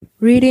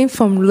Reading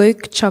from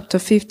Luke chapter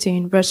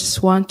 15,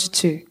 verses 1 to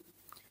 2.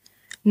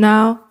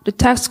 Now, the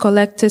tax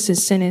collectors and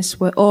sinners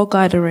were all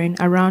gathering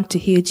around to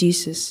hear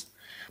Jesus.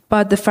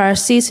 But the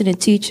Pharisees and the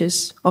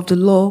teachers of the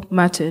law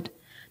muttered,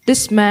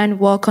 "This man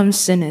welcomes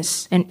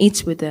sinners and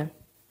eats with them."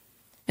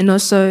 And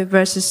also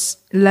verses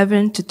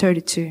 11 to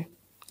 32.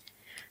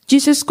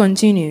 Jesus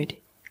continued,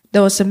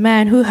 "There was a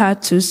man who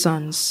had 2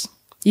 sons.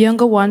 The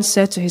younger one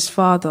said to his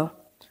father,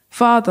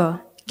 'Father,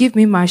 give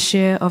me my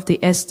share of the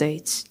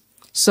estate.'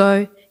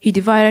 So he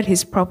divided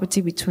his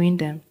property between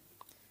them.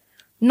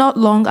 Not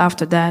long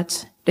after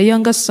that, the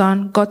younger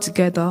son got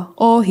together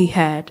all he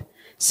had,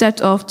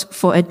 set off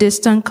for a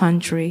distant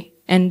country,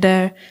 and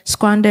there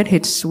squandered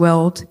his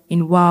wealth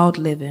in wild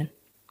living.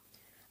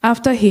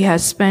 After he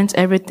had spent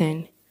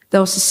everything,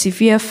 there was a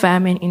severe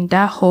famine in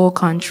that whole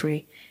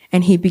country,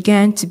 and he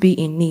began to be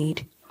in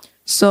need.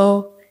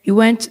 So he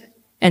went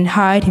and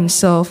hired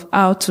himself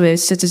out to a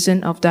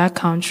citizen of that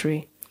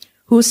country,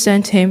 who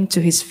sent him to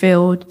his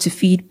field to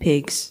feed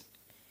pigs.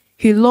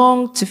 He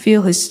longed to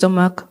fill his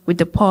stomach with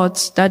the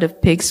pods that the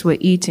pigs were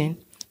eating,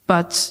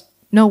 but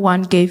no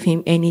one gave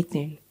him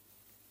anything.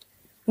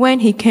 When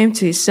he came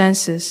to his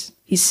senses,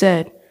 he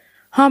said,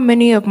 'How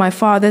many of my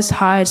father's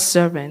hired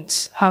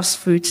servants have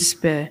food to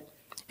spare?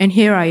 And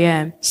here I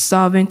am,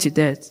 starving to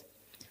death.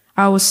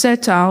 I will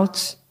set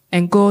out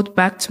and go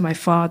back to my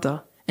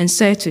father and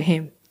say to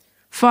him,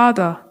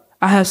 Father,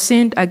 I have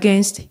sinned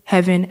against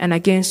heaven and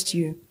against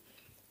you.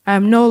 I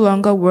am no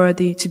longer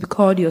worthy to be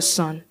called your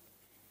son.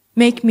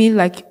 Make me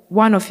like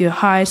one of your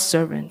hired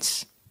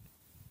servants.'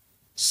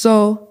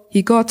 So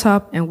he got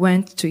up and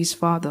went to his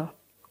father.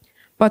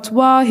 But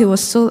while he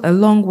was still a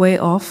long way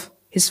off,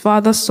 his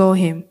father saw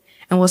him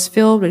and was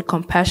filled with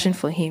compassion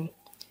for him.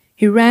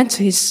 He ran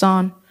to his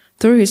son,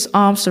 threw his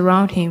arms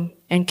around him,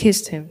 and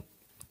kissed him.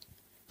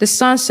 The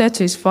son said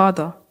to his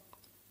father,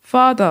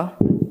 'Father,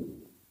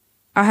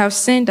 I have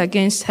sinned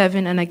against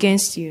heaven and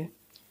against you.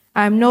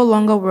 I am no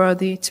longer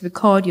worthy to be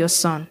called your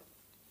son.'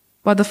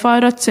 But the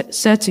father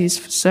said to his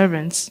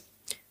servants,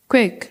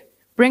 'Quick,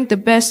 bring the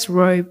best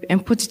robe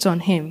and put it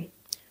on him.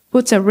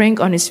 Put a ring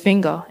on his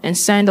finger and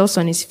sandals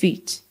on his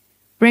feet.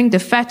 Bring the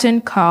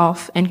fattened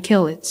calf and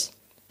kill it.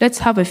 Let's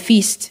have a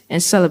feast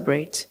and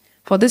celebrate.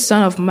 For this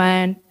son of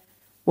man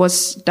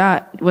was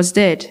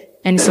dead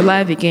and is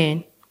alive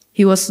again.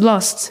 He was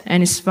lost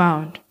and is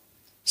found.'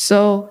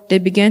 So they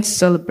began to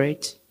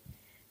celebrate.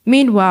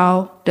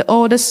 Meanwhile, the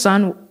older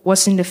son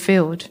was in the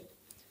field.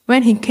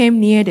 When he came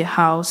near the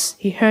house,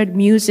 he heard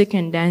music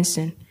and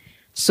dancing.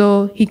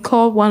 So he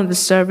called one of the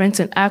servants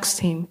and asked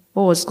him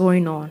what was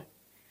going on.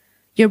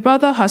 'Your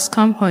brother has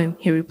come home,'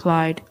 he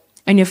replied,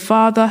 'and your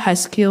father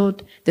has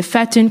killed the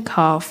fattened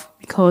calf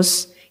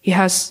because he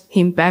has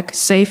him back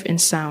safe and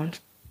sound.'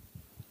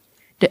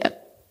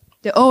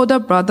 The older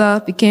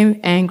brother became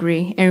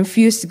angry and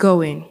refused to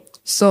go in.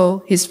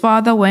 So his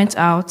father went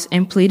out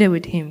and pleaded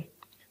with him.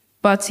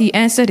 But he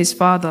answered his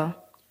father,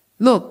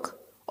 'Look,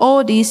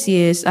 all these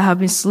years I have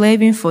been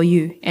slaving for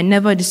you and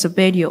never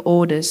disobeyed your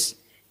orders.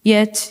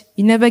 Yet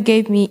you never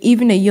gave me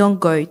even a young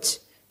goat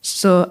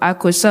so I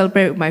could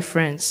celebrate with my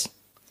friends.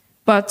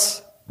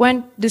 But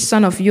when this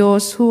son of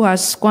yours who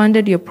has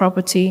squandered your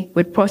property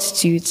with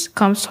prostitutes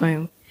comes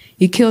home,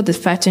 you kill the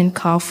fattened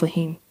calf for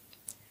him.'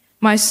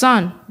 'My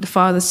son,' the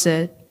father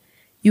said,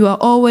 'you are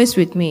always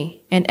with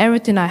me, and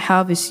everything I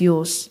have is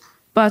yours.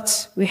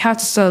 But we have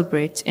to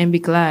celebrate and be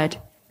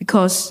glad,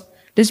 because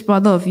this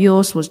brother of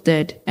yours was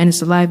dead and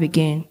is alive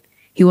again.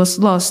 He was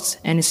lost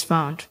and is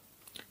found.'"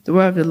 The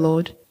word of the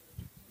Lord.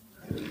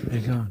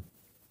 Thank God.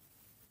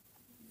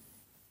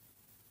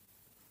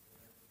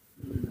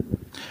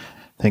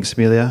 Thanks,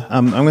 Amelia.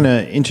 I'm going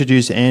to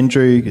introduce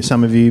Andrew.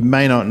 Some of you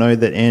may not know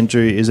that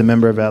Andrew is a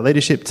member of our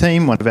leadership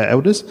team, one of our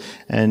elders,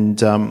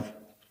 and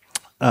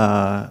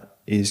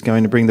is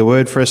going to bring the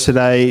word for us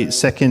today,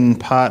 second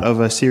part of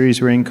a series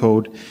we're in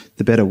called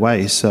The Better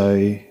Way.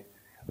 So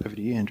over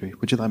to you, Andrew.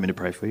 Would you like me to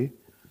pray for you?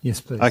 Yes,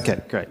 please.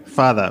 Okay, great.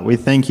 Father, we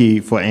thank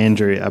you for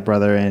Andrew, our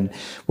brother, and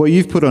what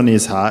you've put on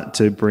his heart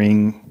to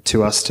bring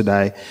to us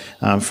today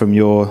from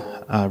your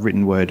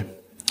written word.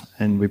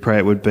 And we pray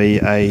it would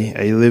be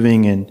a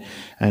living and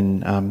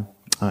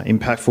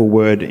impactful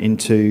word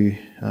into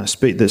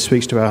that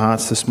speaks to our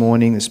hearts this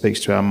morning, that speaks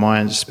to our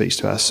minds, that speaks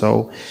to our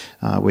soul.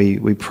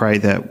 We pray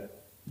that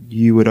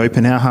you would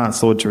open our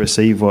hearts, Lord, to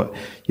receive what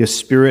your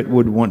Spirit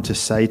would want to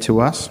say to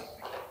us,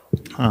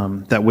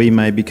 that we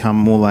may become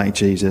more like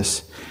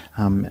Jesus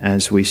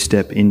as we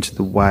step into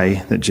the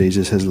way that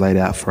Jesus has laid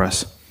out for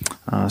us.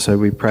 So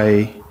we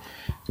pray,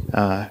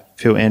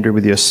 fill Andrew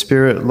with your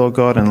Spirit, Lord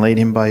God, and lead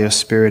him by your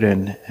Spirit,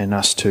 and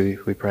us too,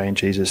 we pray in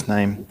Jesus'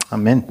 name.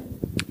 Amen.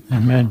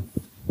 Amen.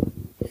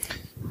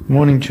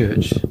 Morning,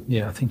 church.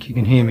 Yeah, I think you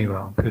can hear me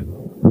well. Good.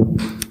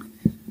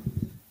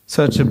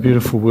 Such a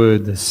beautiful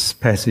word, this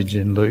passage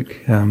in Luke.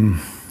 I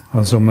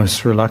was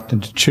almost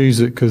reluctant to choose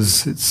it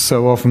because it's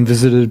so often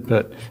visited,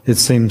 but it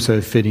seems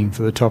so fitting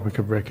for the topic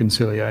of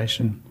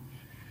reconciliation.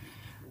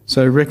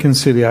 So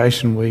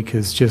Reconciliation Week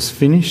has just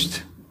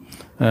finished.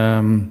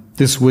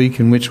 This week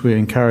in which we're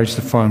encouraged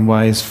to find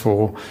ways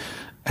for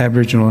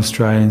Aboriginal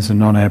Australians and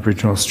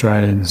non-Aboriginal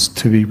Australians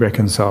to be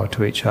reconciled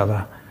to each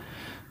other,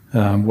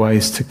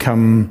 ways to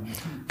come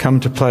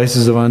to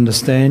places of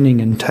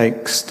understanding and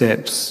take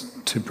steps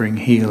to bring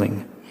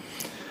healing.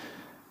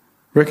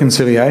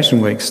 Reconciliation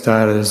Week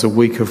started as a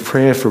week of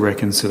prayer for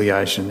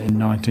reconciliation in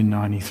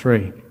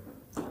 1993.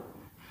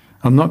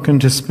 I'm not going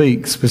to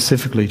speak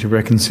specifically to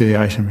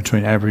reconciliation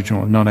between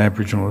Aboriginal and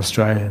non-Aboriginal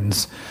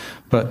Australians,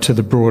 but to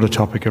the broader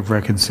topic of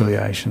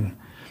reconciliation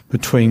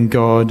between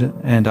God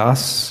and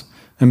us,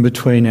 and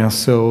between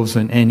ourselves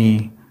and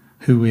any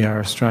who we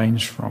are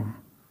estranged from.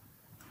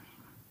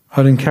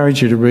 I'd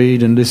encourage you to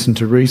read and listen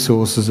to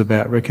resources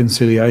about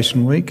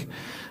Reconciliation Week.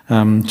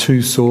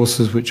 Two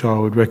sources which I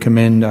would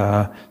recommend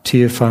are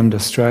Tear Fund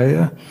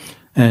Australia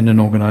and an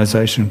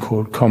organisation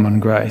called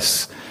Common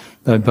Grace.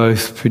 They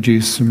both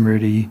produce some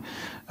really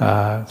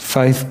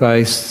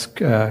faith-based,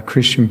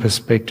 Christian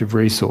perspective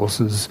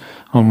resources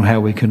on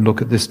how we can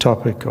look at this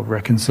topic of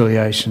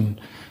reconciliation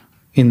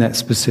in that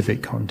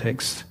specific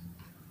context.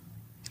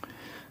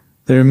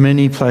 There are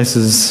many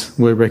places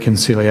where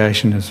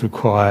reconciliation is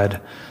required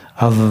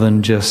other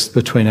than just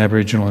between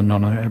Aboriginal and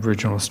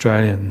non-Aboriginal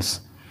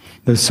Australians.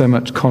 There's so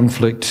much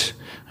conflict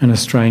and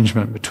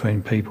estrangement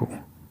between people.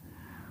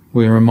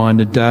 We're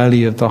reminded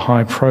daily of the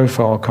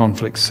high-profile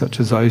conflicts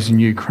such as those in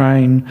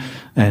Ukraine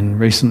and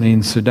recently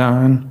in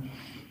Sudan.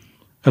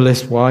 A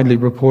less widely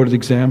reported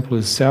example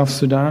is South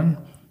Sudan.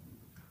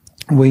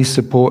 We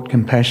support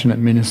compassionate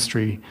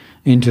ministry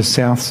into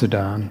South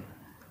Sudan.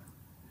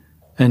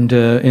 And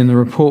in the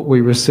report we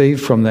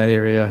received from that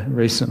area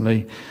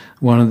recently,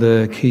 one of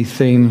the key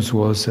themes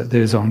was that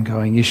there's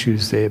ongoing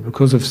issues there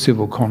because of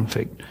civil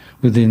conflict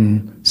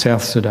within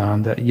South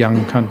Sudan, that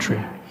young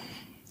country.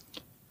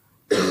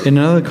 In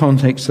another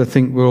context, I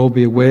think we'll all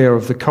be aware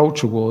of the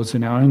culture wars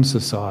in our own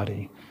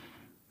society.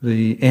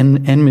 The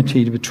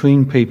enmity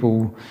between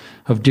people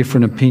of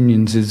different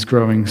opinions is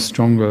growing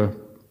stronger,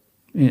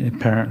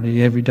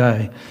 apparently, every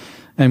day.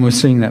 And we're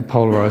seeing that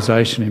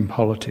polarisation in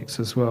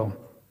politics as well.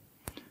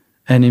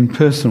 And in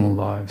personal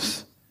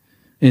lives.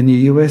 In the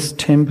US,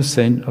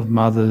 10% of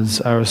mothers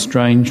are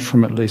estranged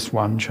from at least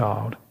one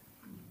child.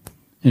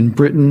 In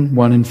Britain,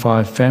 1 in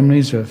 5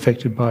 families are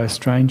affected by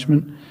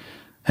estrangement,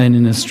 and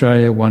in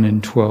Australia, 1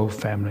 in 12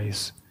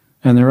 families.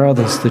 And there are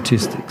other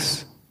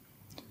statistics.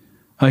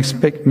 I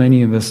expect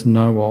many of us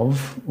know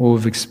of or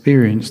have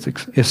experienced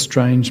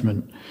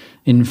estrangement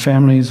in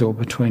families or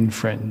between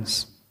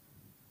friends.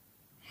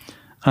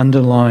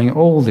 Underlying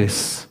all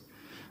this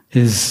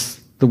is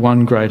the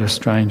one great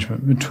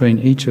estrangement between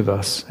each of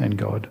us and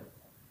God.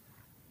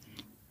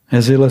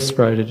 As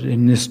illustrated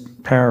in this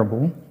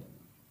parable,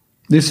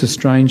 this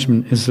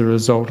estrangement is the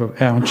result of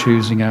our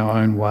choosing our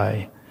own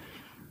way,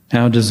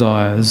 our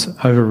desires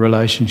over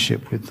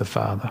relationship with the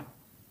Father.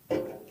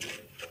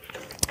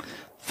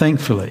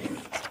 Thankfully,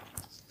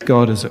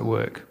 God is at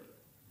work.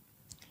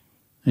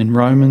 In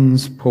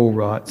Romans, Paul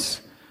writes,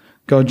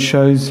 God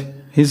shows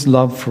his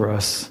love for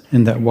us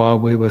in that while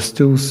we were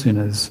still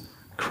sinners,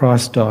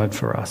 Christ died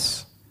for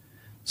us.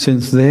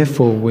 Since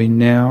therefore we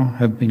now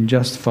have been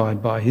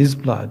justified by his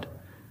blood,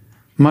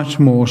 much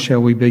more shall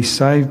we be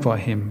saved by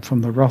him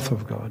from the wrath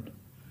of God.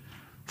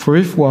 For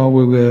if while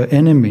we were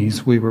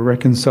enemies we were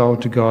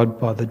reconciled to God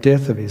by the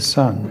death of his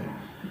Son,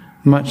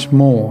 much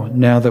more,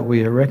 now that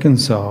we are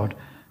reconciled,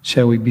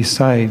 shall we be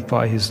saved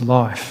by his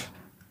life.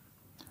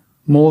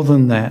 More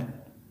than that,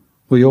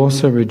 we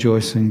also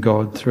rejoice in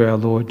God through our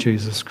Lord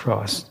Jesus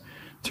Christ,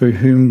 through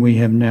whom we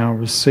have now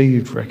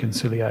received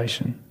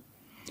reconciliation.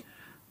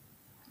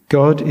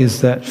 God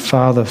is that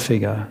father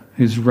figure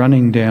who's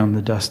running down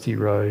the dusty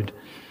road,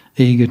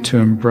 eager to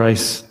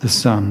embrace the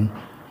Son,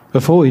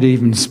 before he'd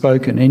even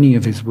spoken any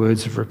of his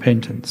words of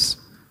repentance.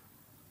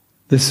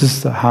 This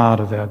is the heart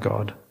of our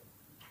God.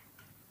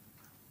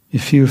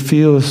 If you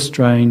feel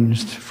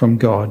estranged from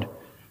God,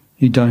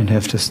 you don't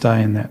have to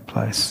stay in that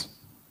place.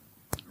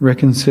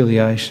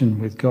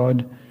 Reconciliation with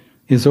God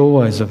is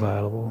always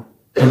available,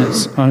 and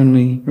it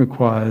only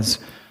requires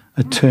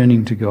a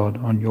turning to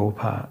God on your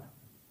part.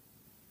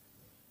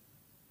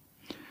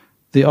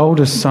 The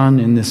oldest son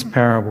in this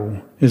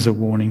parable is a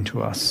warning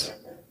to us.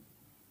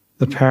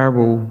 The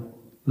parable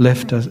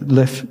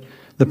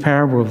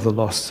of the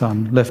lost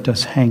son left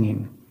us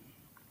hanging.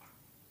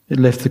 It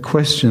left the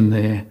question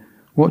there,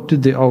 what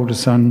did the older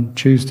son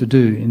choose to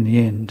do in the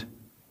end?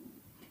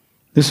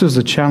 This was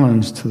a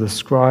challenge to the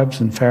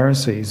scribes and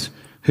Pharisees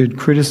who'd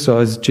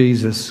criticised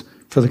Jesus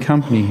for the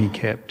company he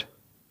kept.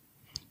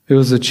 It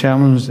was a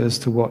challenge as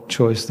to what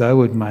choice they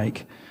would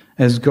make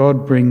as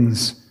God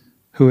brings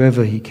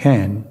whoever he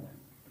can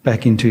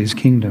back into his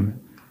kingdom,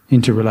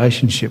 into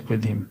relationship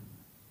with him.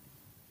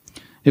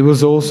 It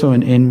was also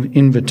an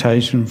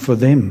invitation for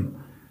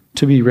them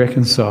to be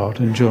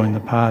reconciled and join the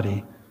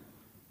party.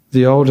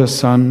 The older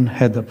son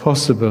had the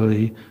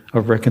possibility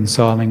of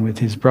reconciling with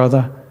his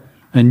brother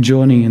and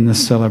joining in the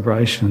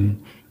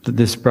celebration that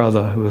this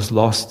brother who was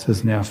lost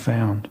has now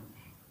found.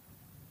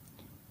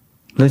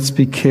 Let's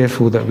be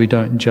careful that we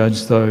don't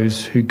judge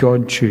those who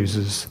God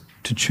chooses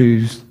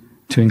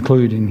to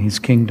include in his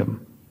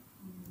kingdom.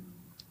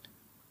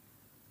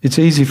 It's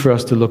easy for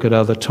us to look at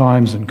other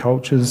times and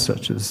cultures,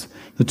 such as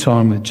the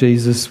time with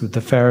Jesus, with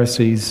the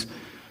Pharisees,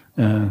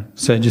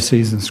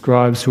 Sadducees and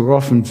scribes, who are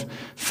often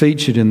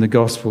featured in the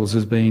Gospels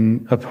as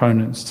being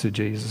opponents to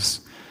Jesus.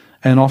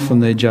 And often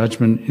their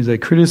judgment, their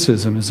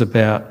criticism is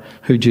about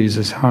who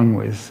Jesus hung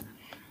with.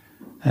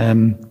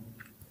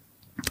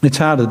 It's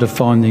harder to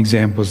find the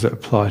examples that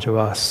apply to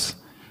us.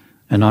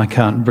 And I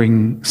can't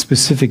bring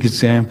specific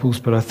examples,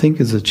 but I think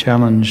it's a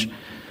challenge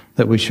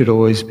that we should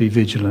always be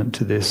vigilant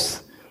to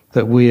this,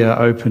 that we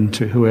are open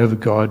to whoever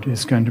God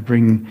is going to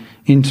bring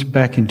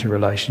back into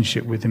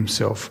relationship with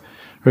himself,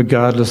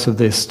 regardless of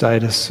their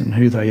status and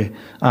who they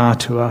are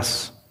to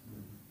us.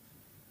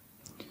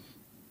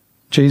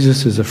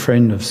 Jesus is a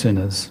friend of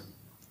sinners.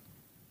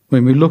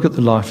 When we look at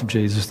the life of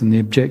Jesus and the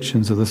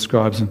objections of the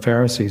scribes and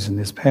Pharisees in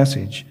this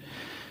passage,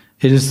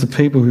 it is the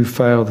people who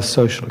fail the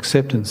social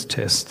acceptance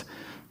test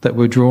that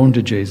were drawn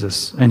to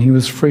Jesus, and he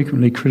was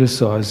frequently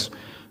criticised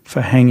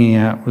for hanging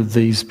out with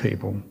these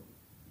people.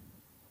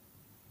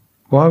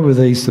 Why were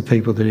these the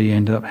people that he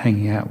ended up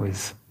hanging out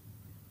with?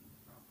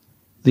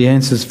 The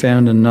answer is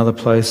found in another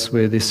place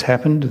where this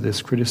happened,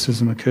 this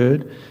criticism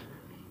occurred.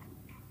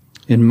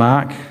 In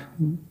Mark,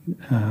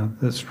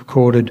 that's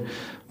recorded,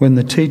 when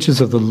the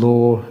teachers of the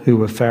law, who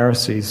were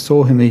Pharisees,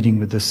 saw him eating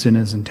with the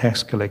sinners and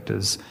tax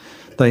collectors,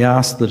 they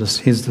asked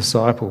his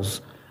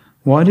disciples,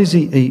 "Why does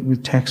he eat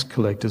with tax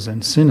collectors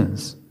and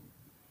sinners?"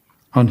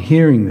 On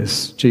hearing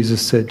this,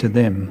 Jesus said to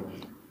them,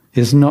 "It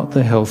is not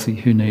the healthy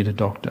who need a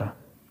doctor,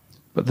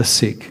 but the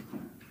sick.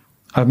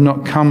 I have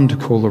not come to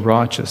call the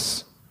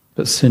righteous,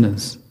 but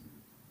sinners."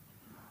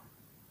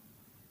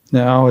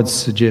 Now, I would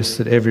suggest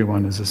that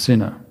everyone is a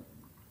sinner.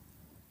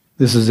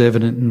 This is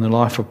evident in the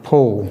life of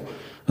Paul.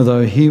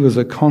 Although he was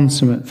a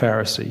consummate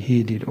Pharisee,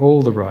 he did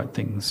all the right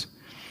things.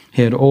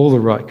 He had all the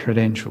right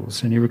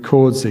credentials, and he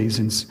records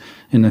these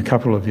in a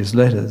couple of his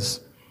letters.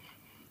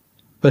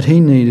 But he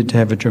needed to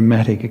have a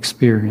dramatic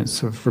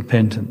experience of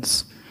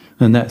repentance,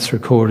 and that's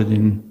recorded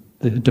in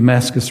the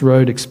Damascus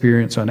Road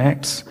experience on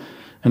Acts,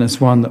 and it's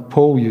one that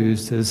Paul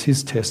used as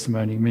his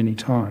testimony many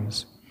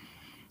times.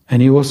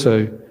 And he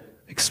also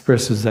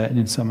expresses that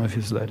in some of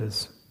his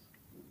letters.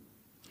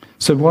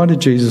 So why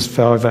did Jesus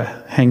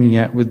favour hanging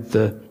out with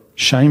the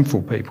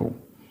shameful people?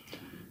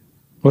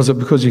 Was it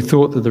because he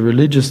thought that the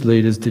religious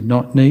leaders did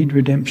not need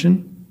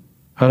redemption?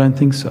 I don't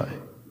think so.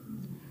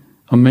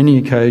 On many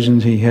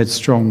occasions he had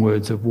strong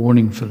words of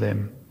warning for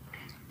them,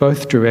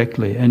 both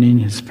directly and in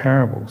his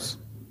parables.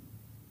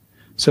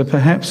 So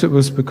perhaps it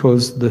was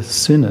because the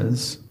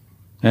sinners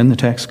and the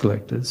tax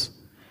collectors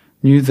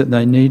knew that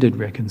they needed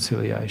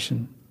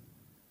reconciliation.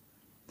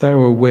 They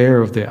were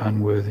aware of their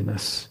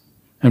unworthiness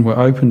and were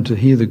open to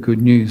hear the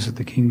good news of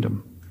the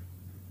kingdom.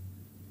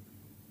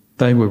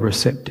 They were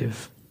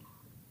receptive.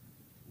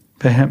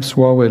 Perhaps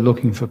while we're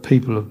looking for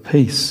people of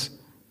peace,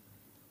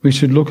 we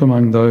should look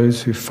among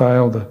those who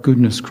fail the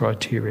goodness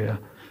criteria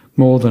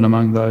more than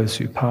among those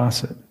who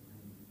pass it.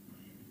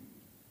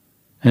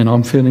 And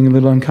I'm feeling a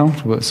little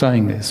uncomfortable at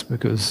saying this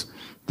because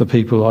the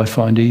people I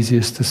find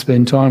easiest to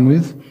spend time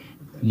with,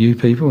 you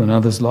people and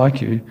others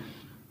like you,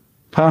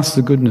 pass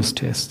the goodness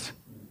test.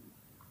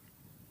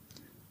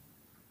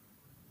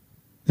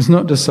 It's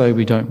not to say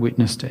we don't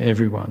witness to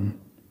everyone,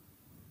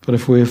 but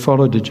if we are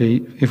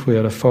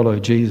to follow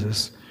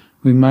Jesus,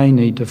 we may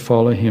need to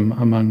follow him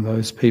among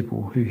those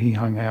people who he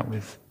hung out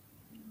with.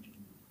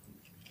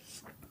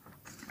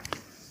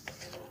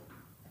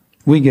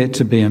 We get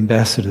to be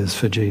ambassadors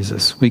for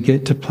Jesus. We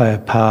get to play a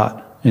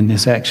part in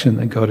this action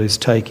that God is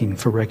taking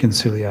for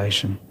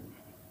reconciliation.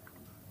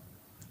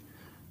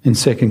 In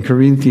 2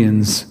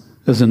 Corinthians,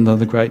 there's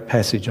another great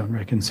passage on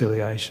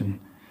reconciliation.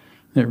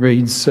 It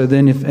reads, "So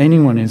then if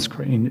anyone is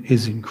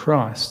in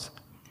Christ,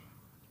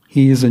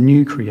 he is a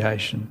new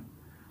creation.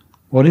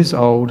 What is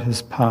old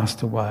has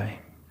passed away.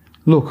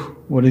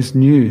 Look, what is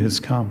new has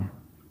come.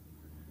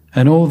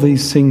 And all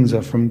these things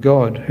are from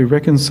God, who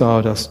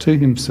reconciled us to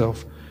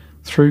himself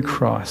through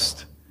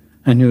Christ,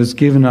 and who has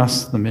given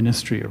us the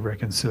ministry of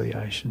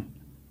reconciliation."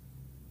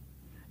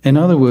 In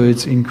other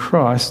words, in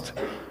Christ,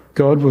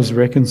 God was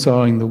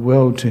reconciling the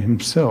world to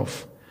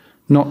himself,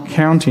 not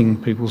counting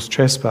people's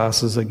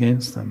trespasses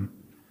against them.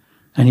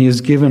 And he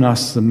has given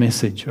us the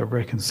message of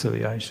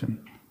reconciliation.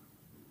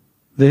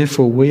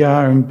 Therefore, we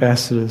are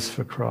ambassadors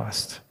for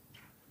Christ,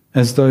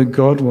 as though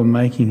God were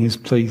making his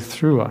plea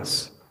through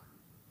us.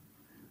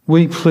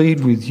 We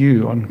plead with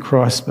you on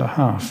Christ's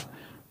behalf,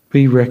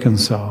 be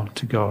reconciled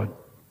to God.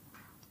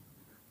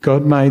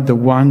 God made the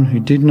one who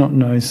did not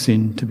know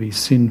sin to be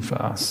sin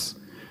for us,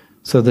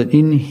 so that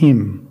in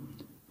him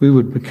we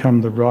would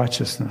become the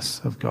righteousness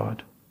of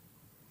God.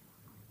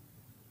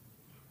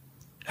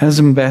 As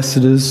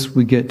ambassadors,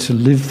 we get to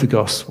live the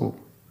gospel.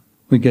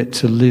 We get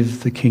to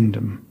live the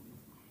kingdom.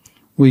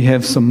 We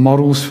have some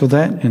models for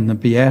that in the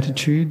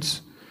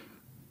Beatitudes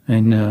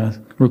and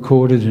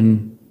recorded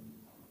in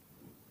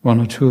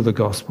one or two of the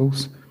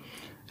Gospels.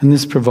 And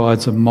this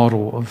provides a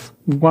model of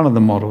one of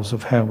the models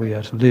of how we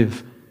are to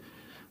live.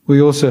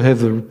 We also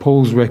have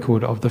Paul's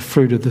record of the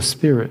fruit of the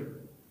Spirit.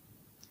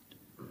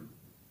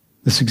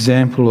 This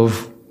example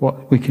of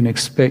what we can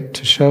expect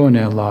to show in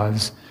our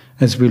lives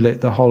as we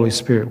let the Holy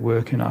Spirit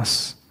work in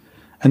us.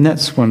 And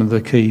that's one of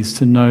the keys,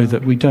 to know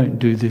that we don't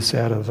do this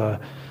out of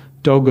a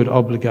dogged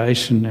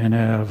obligation and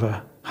out of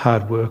a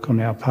hard work on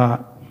our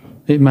part.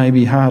 It may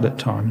be hard at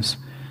times,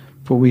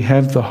 but we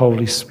have the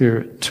Holy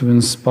Spirit to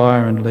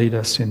inspire and lead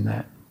us in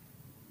that.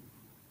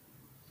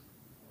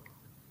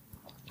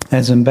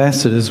 As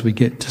ambassadors, we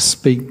get to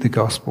speak the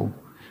gospel.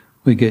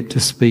 We get to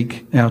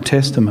speak our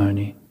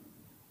testimony.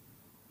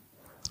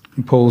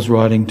 And Paul's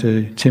writing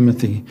to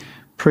Timothy,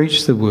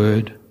 preach the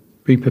word,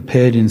 be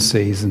prepared in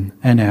season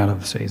and out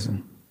of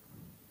season.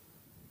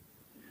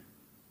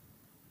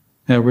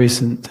 Our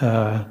recent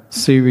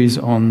series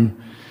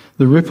on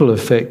the ripple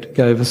effect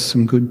gave us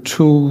some good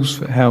tools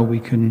for how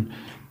we can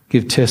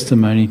give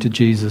testimony to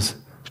Jesus,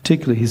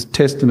 particularly his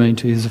testimony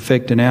to his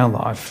effect in our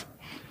life.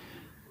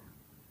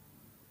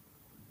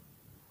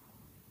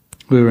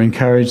 We were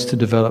encouraged to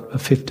develop a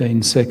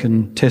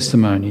 15-second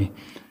testimony.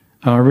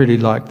 And I really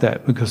liked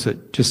that because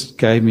it just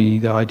gave me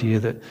the idea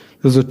that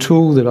there was a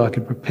tool that I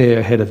could prepare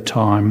ahead of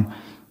time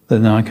that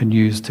then I can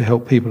use to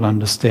help people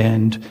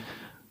understand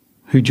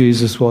who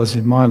Jesus was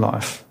in my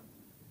life.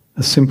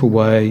 A simple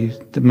way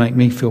to make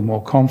me feel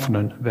more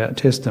confident about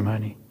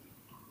testimony.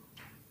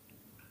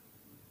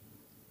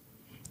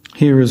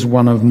 Here is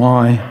one of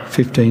my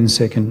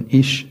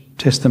 15-second-ish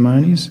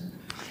testimonies,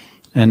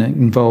 and it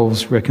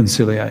involves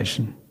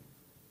reconciliation.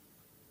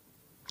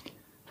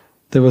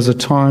 There was a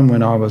time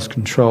when I was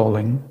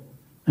controlling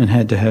and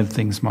had to have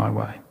things my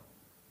way.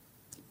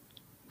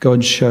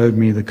 God showed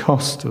me the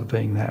cost of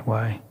being that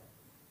way.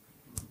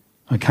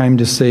 I came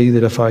to see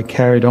that if I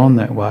carried on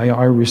that way,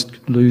 I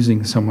risked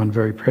losing someone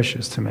very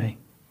precious to me.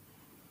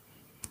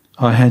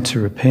 I had to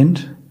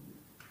repent,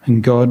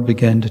 and God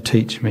began to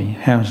teach me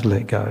how to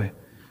let go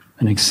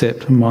and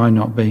accept my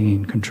not being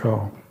in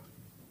control.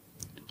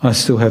 I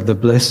still have the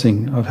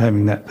blessing of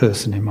having that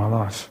person in my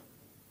life.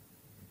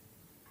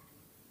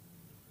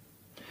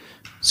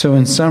 So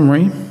in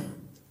summary,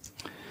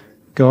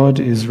 God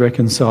is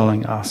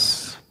reconciling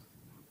us,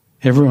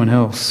 everyone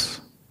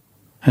else,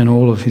 and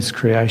all of his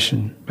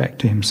creation back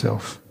to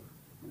himself.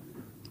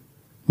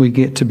 We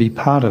get to be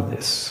part of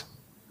this.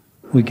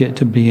 We get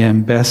to be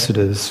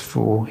ambassadors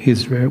for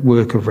his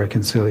work of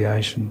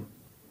reconciliation.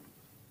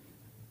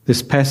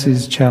 This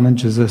passage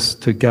challenges us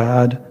to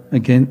guard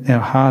our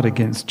heart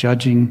against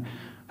judging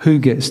who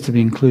gets to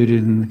be included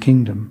in the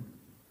kingdom.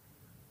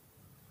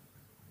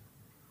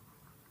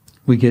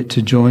 We get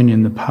to join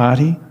in the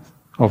party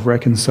of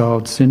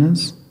reconciled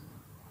sinners,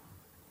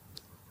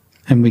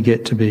 and we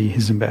get to be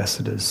his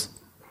ambassadors.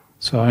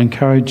 So I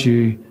encourage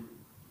you,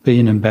 be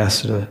an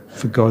ambassador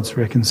for God's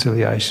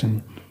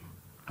reconciliation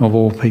of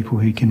all people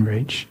he can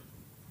reach.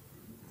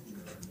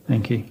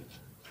 Thank you.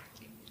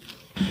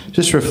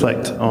 Just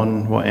reflect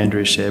on what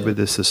Andrew shared with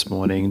us this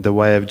morning, the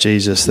way of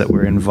Jesus that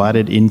we're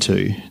invited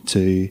into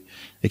to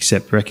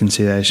accept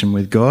reconciliation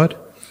with God,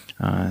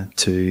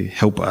 to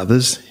help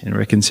others in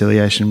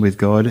reconciliation with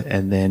God,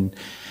 and then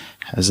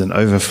as an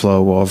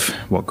overflow of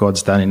what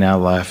God's done in our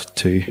life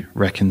to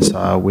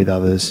reconcile with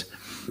others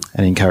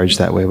and encourage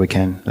that where we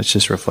can. Let's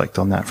just reflect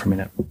on that for a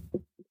minute.